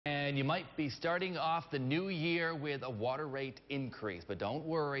And you might be starting off the new year with a water rate increase. But don't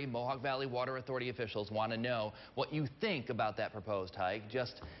worry, Mohawk Valley Water Authority officials want to know what you think about that proposed hike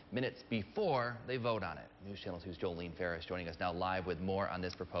just minutes before they vote on it. News Channel 2's Jolene Ferris joining us now live with more on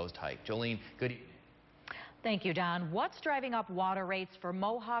this proposed hike. Jolene, good evening. Thank you, Don. What's driving up water rates for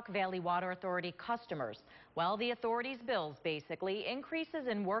Mohawk Valley Water Authority customers? Well, the authority's bills, basically, increases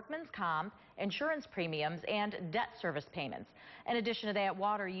in workman's comp, insurance premiums, and debt service payments. In addition to that,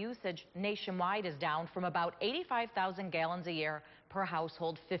 water usage nationwide is down from about 85,000 gallons a year per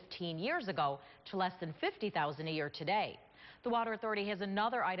household 15 years ago to less than 50,000 a year today. The Water Authority has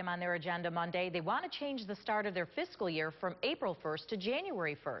another item on their agenda Monday. They want to change the start of their fiscal year from April 1st to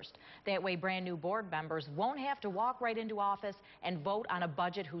January 1st. That way, brand new board members won't have to walk right into office and vote on a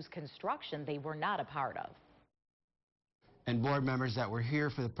budget whose construction they were not a part of. And board members that were here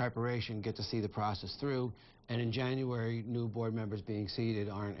for the preparation get to see the process through. And in January, new board members being seated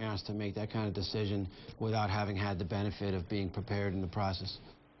aren't asked to make that kind of decision without having had the benefit of being prepared in the process.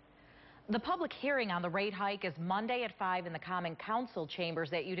 The public hearing on the rate hike is Monday at 5 in the Common Council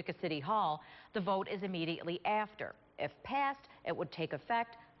chambers at Utica City Hall. The vote is immediately after. If passed, it would take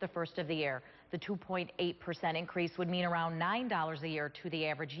effect the first of the year. The 2.8% increase would mean around $9 a year to the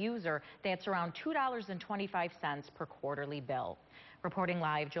average user. That's around $2.25 per quarterly bill. Reporting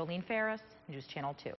live, Jolene Ferris, News Channel 2.